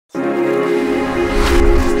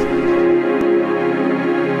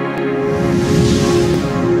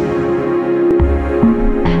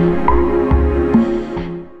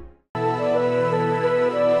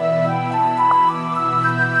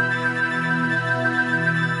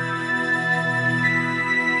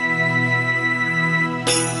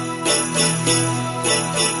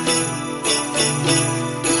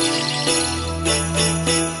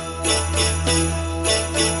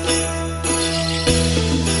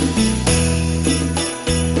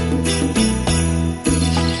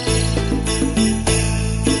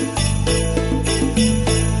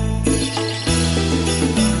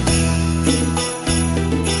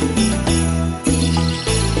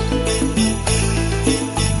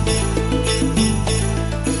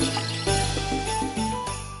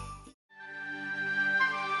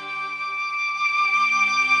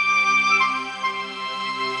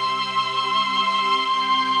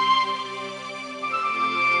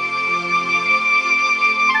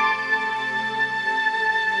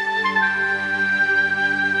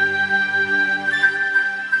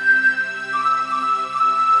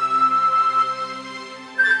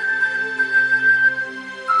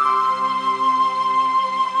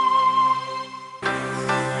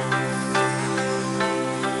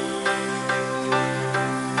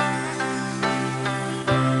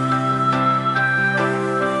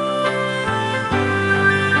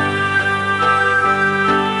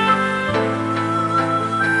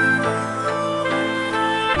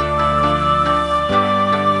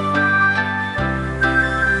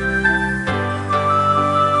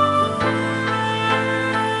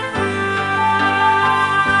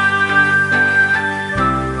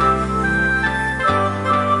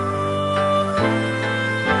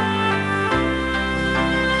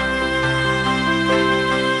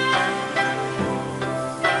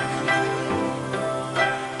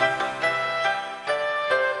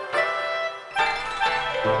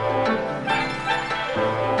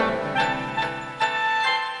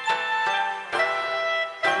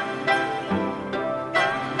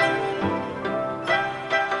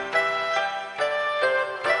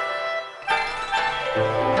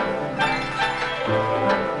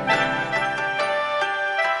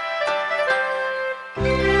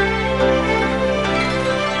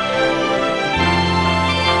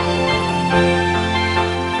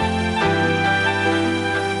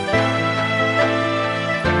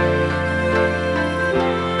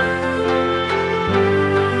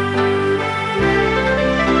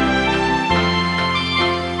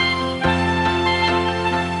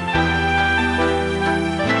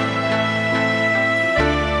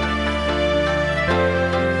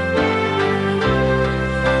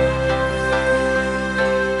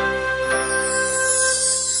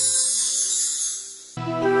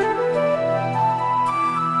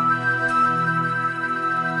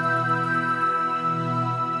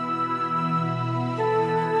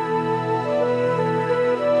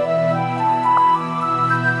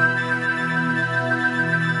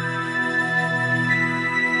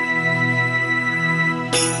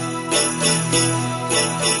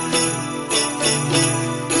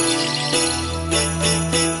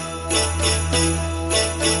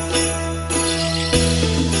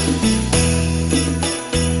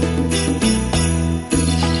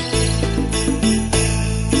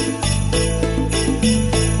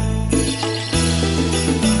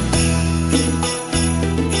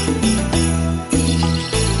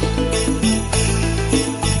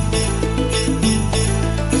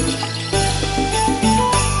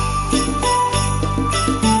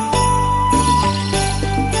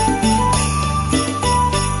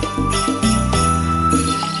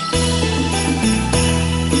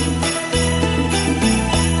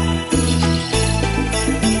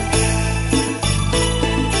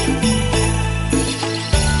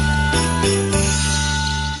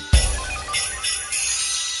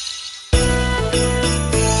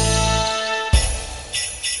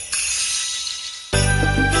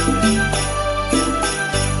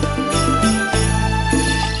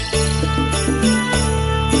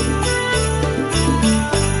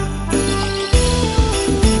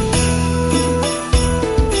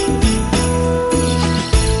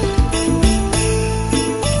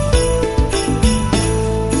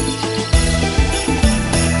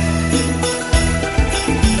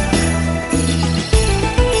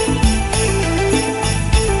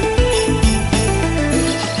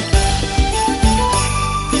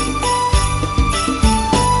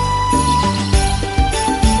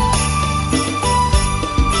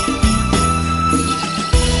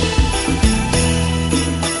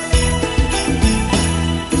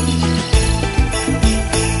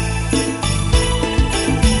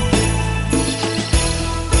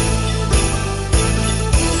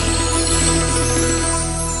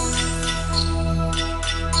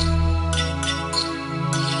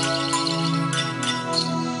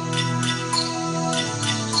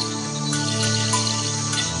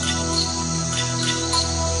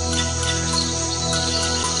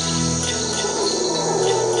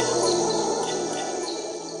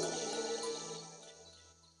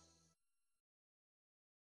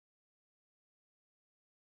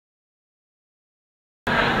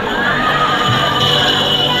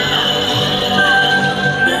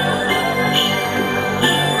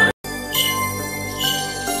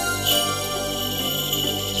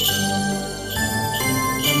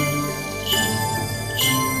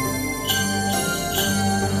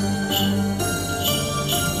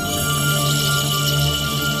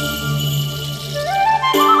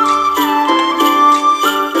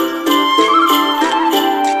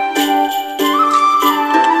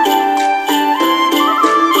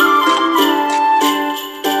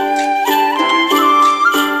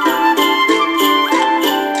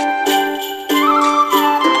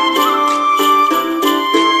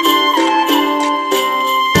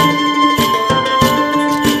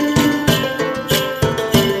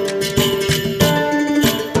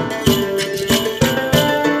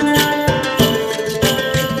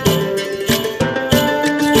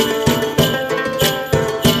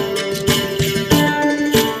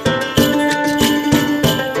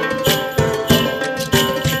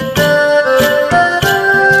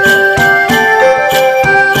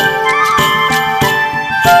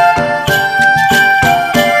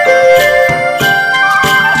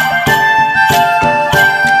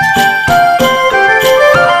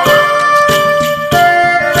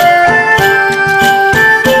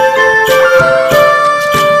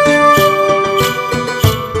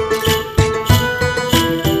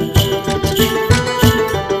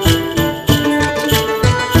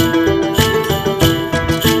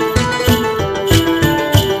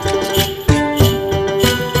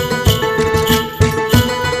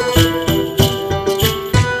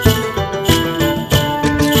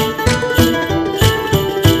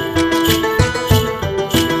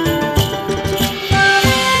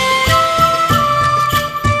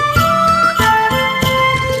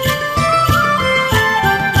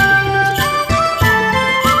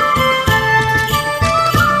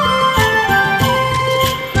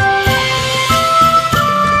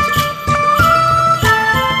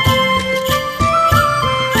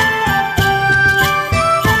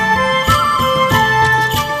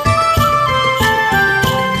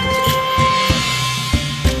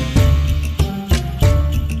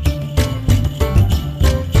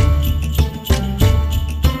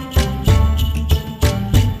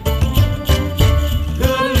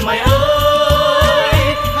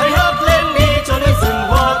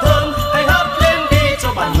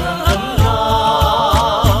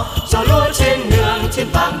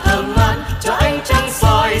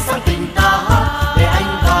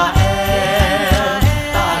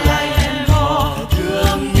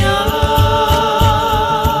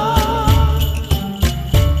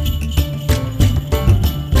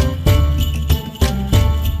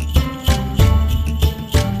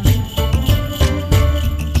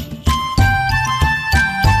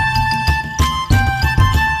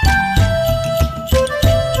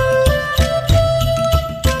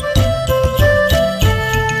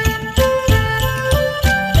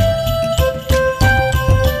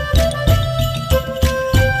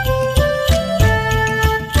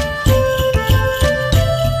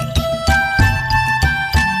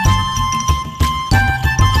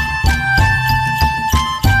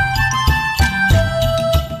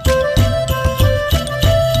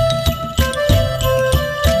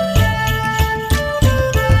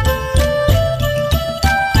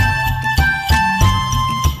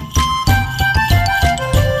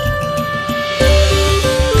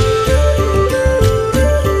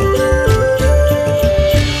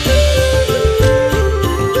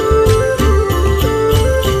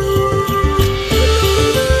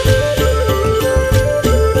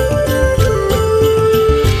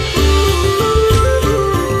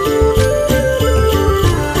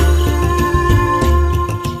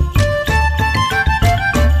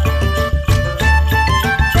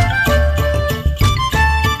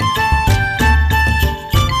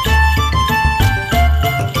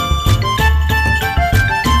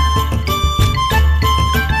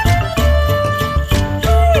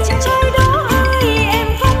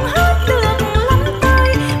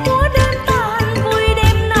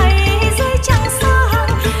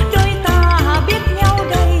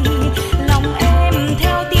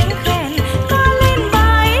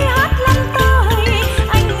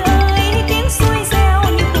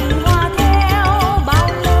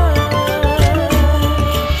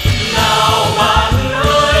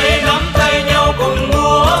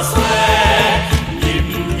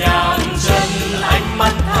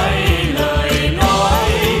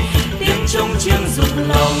chương dục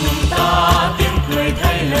lòng ta, tiếng cười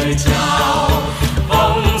thay lời chào.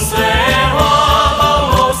 Vòng xòe hoa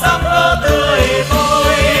bao màu sắc đó tươi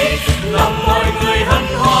vui, lòng mọi người hân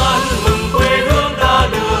hoan mừng quê hương ta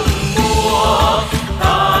được mùa.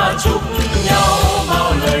 Ta chúc nhau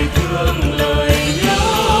bao lời thương lời nhớ,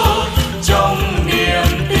 trong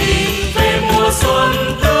niềm tin về mùa xuân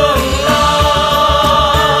tương lai.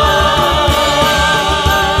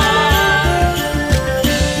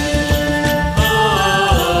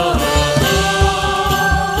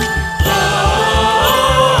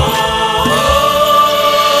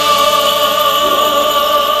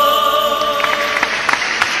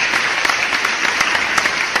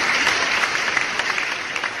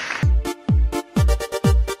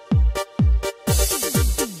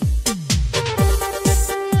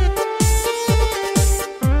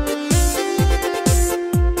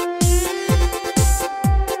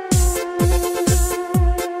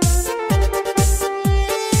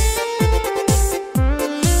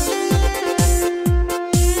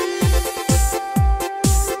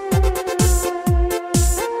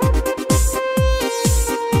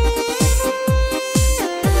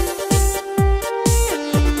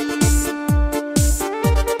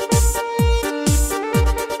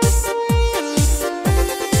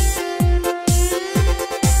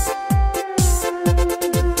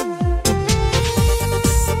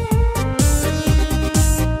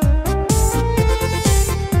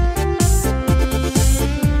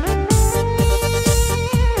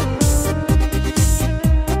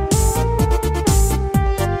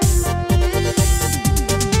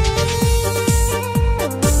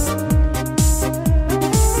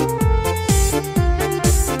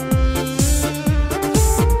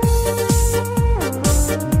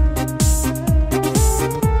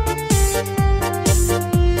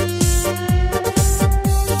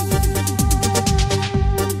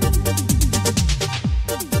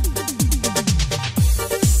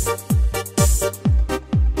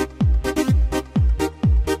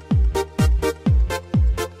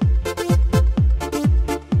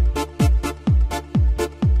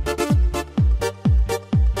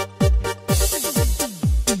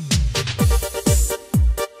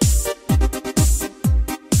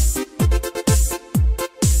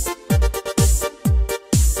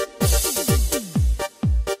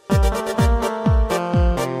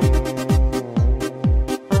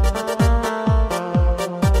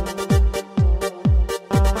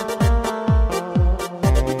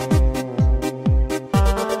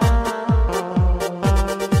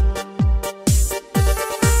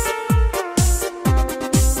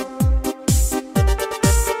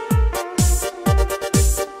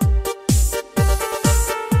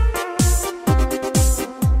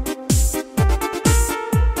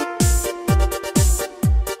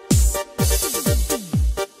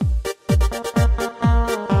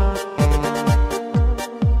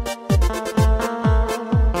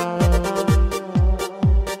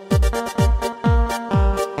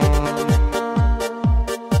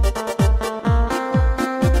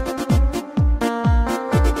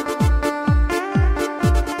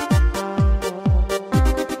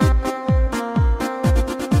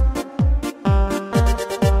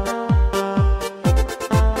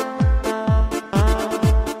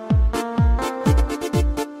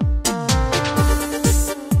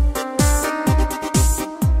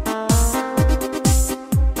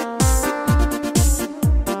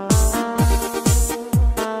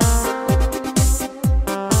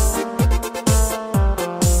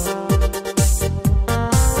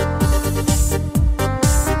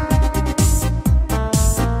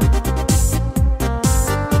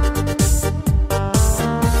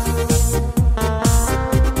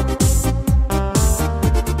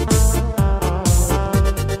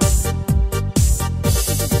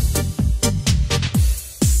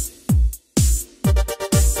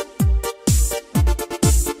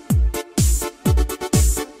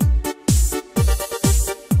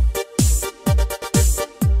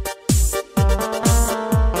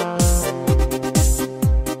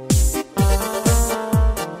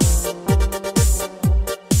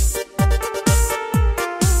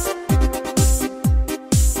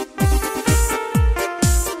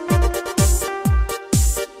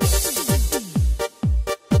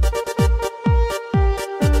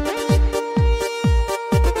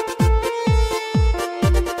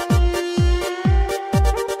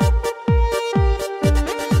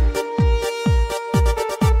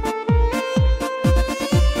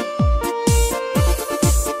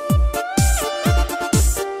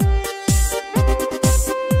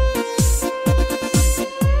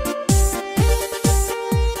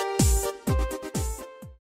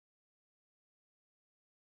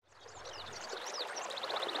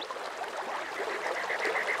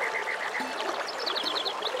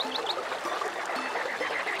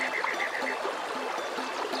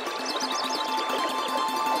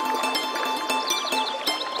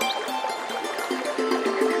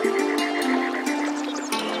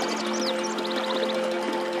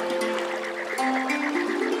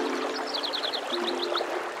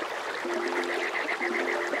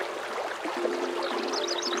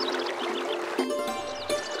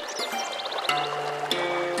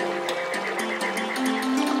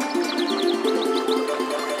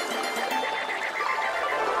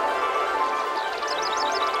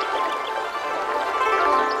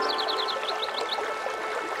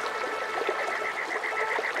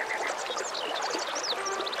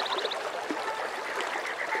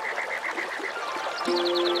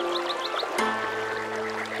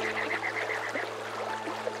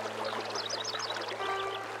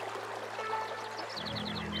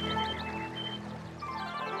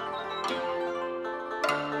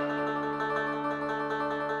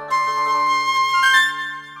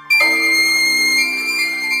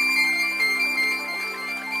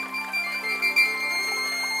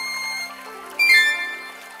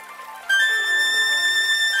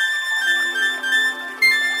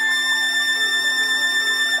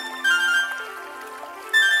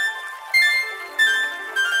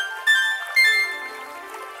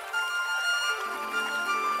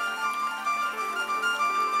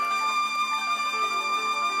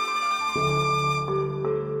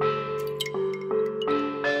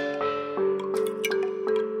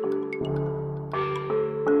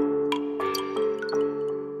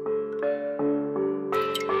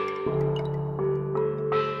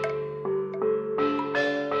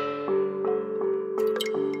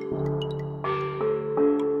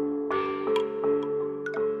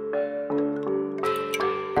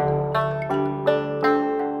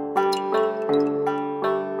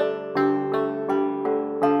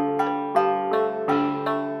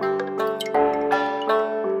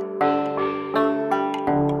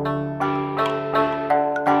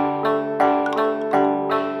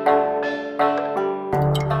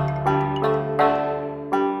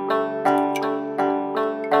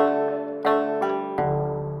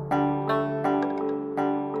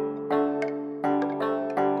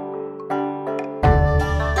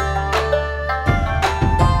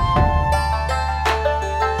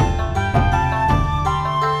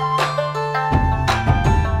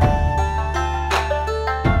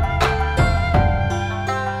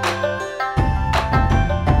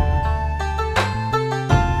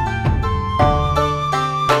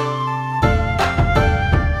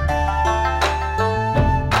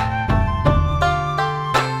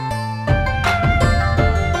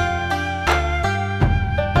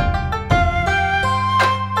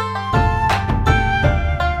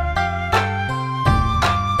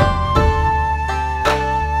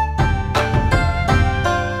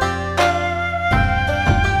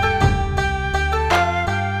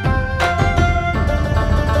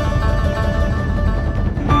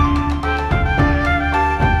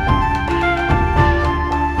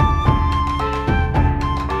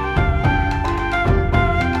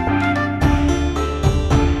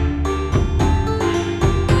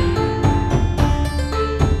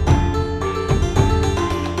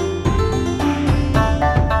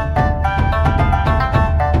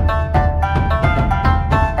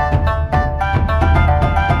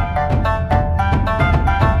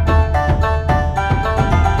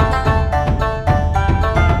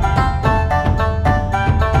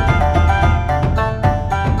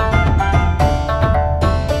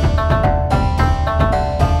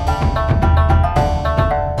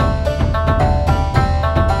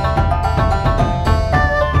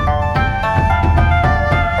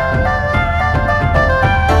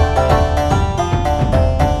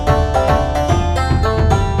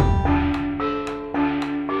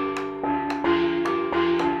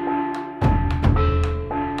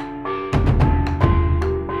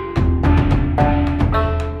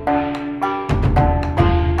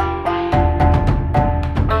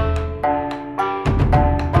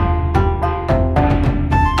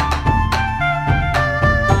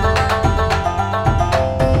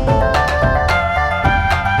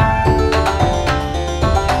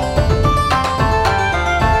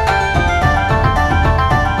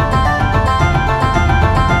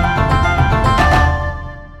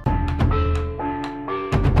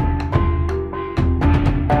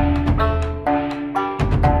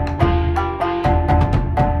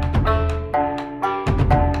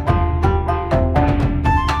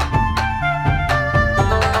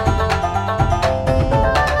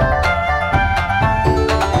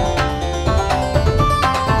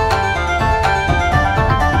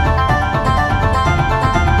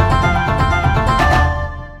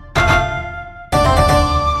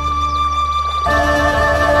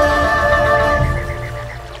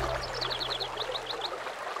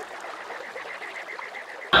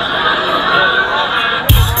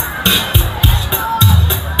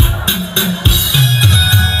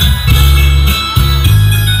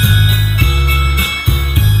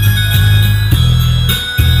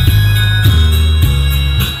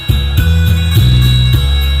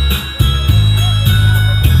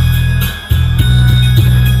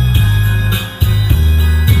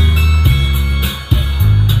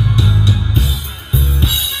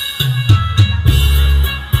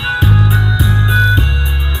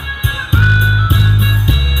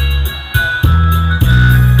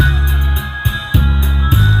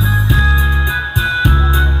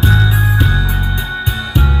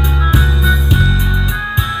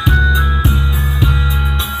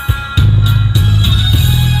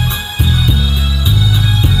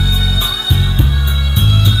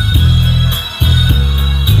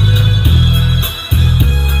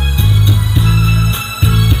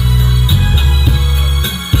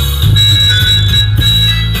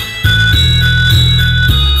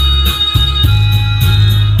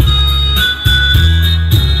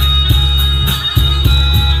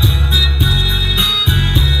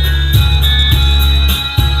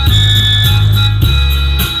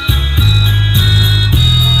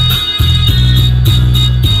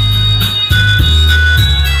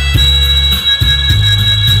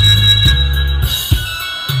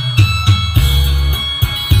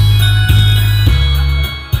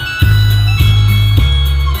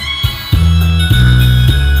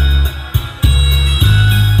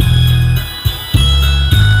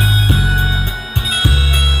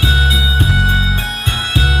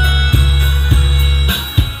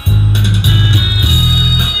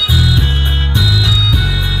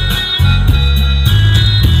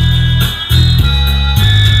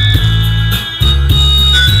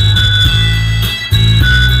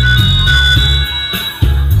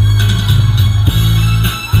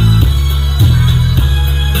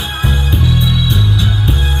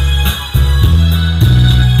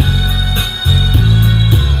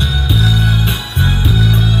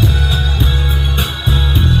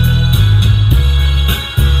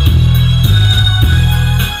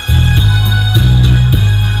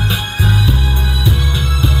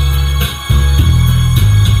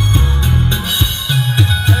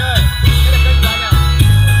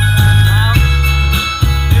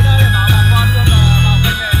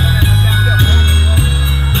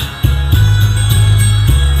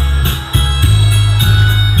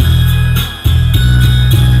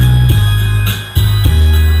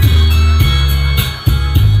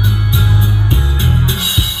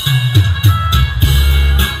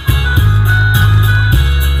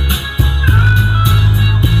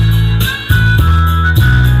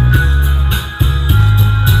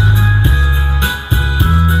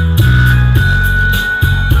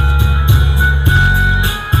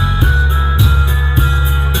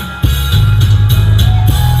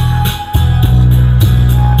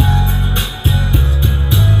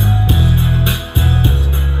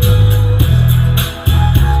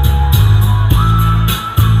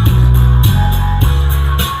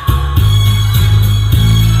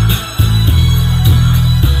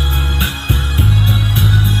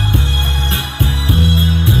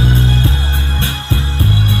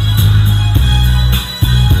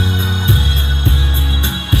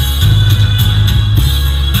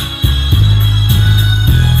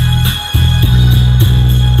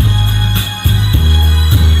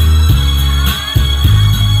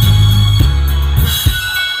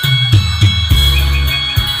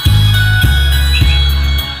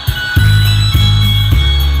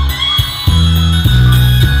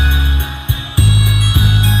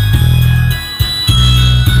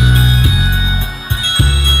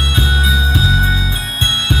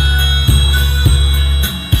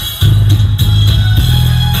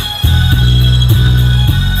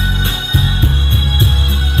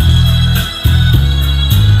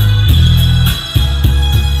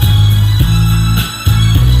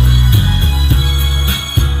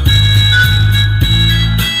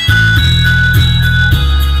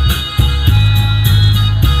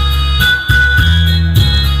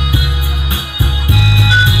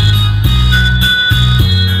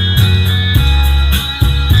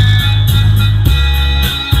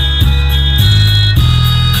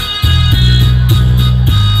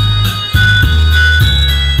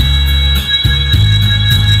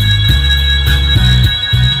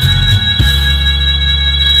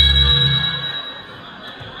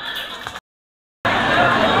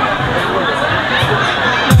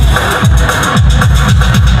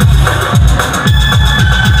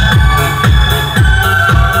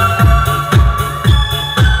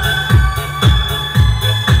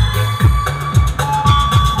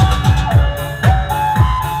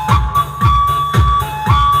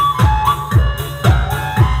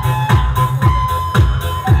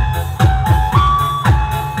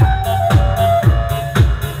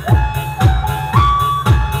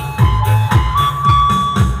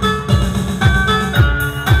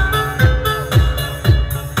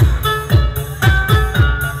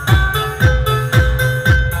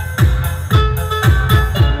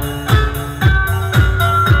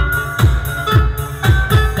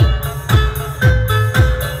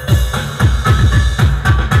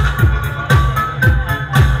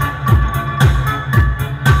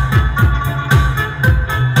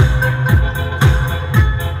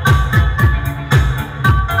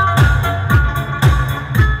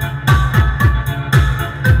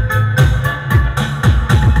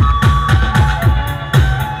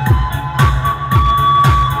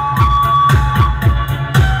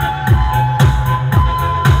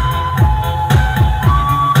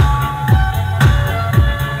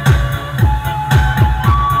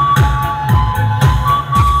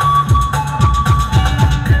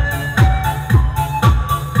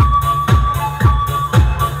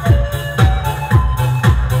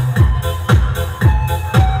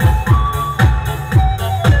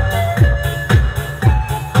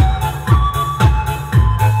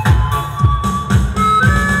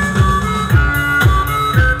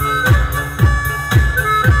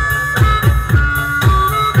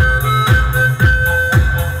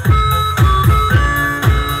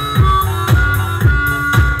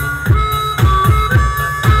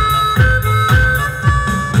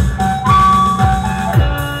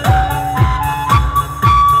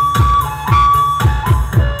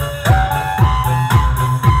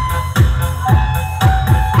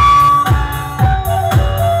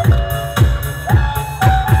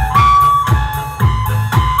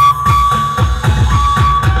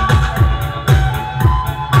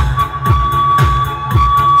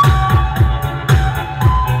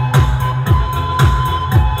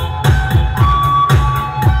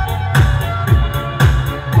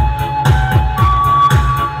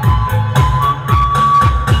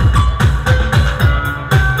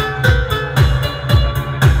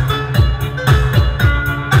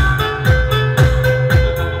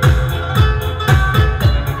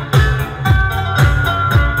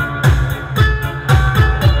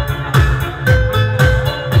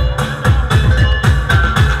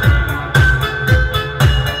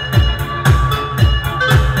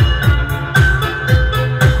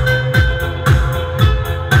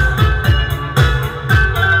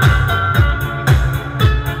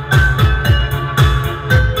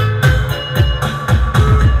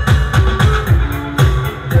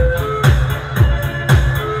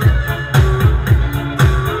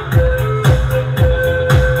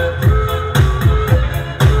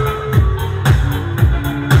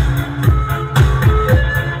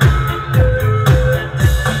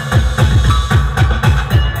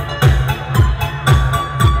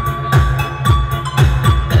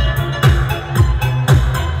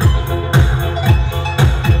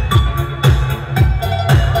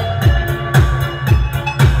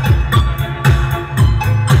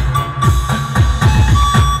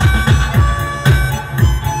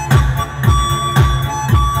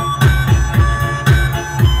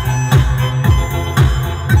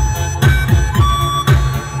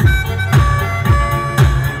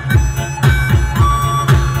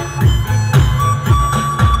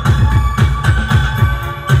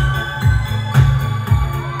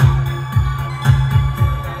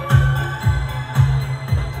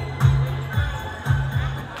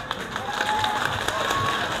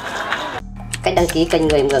 đăng ký kênh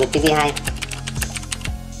Người Mường TV2.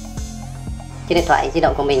 Trên điện thoại di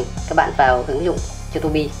động của mình, các bạn vào ứng dụng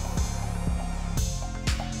YouTube.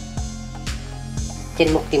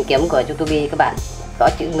 Trên mục tìm kiếm của YouTube các bạn gõ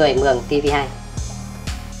chữ Người Mường TV2.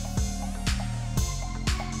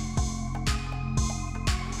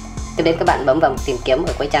 Tiếp đến các bạn bấm vào mục tìm kiếm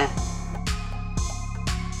ở cuối trang.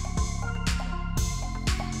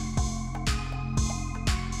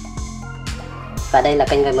 Và đây là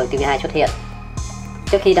kênh Người Mường TV2 xuất hiện.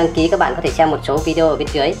 Trước khi đăng ký các bạn có thể xem một số video ở bên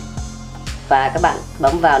dưới. Và các bạn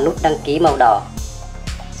bấm vào nút đăng ký màu đỏ.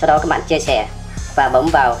 Sau đó các bạn chia sẻ và bấm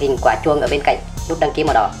vào hình quả chuông ở bên cạnh nút đăng ký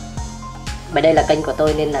màu đỏ. Bởi đây là kênh của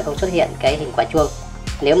tôi nên là không xuất hiện cái hình quả chuông.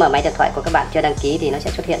 Nếu mà máy điện thoại của các bạn chưa đăng ký thì nó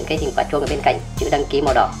sẽ xuất hiện cái hình quả chuông ở bên cạnh chữ đăng ký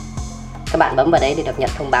màu đỏ. Các bạn bấm vào đấy để được nhận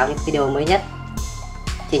thông báo những video mới nhất.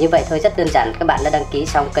 Chỉ như vậy thôi, rất đơn giản, các bạn đã đăng ký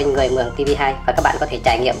xong kênh Người Mường TV2 và các bạn có thể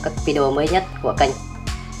trải nghiệm các video mới nhất của kênh.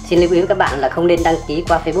 Xin lưu ý với các bạn là không nên đăng ký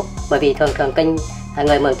qua Facebook, bởi vì thường kênh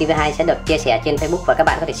Người Mường TV2 sẽ được chia sẻ trên Facebook và các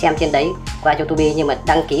bạn có thể xem trên đấy qua YouTube, nhưng mà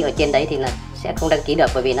đăng ký ở trên đấy thì là sẽ không đăng ký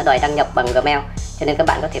được, bởi vì nó đòi đăng nhập bằng Gmail, cho nên các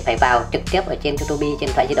bạn có thể phải vào trực tiếp ở trên YouTube trên điện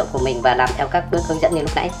thoại di động của mình và làm theo các bước hướng dẫn như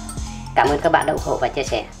lúc nãy. Cảm ơn các bạn đã ủng hộ và chia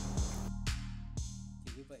sẻ.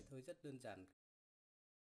 Như vậy thôi, rất đơn giản.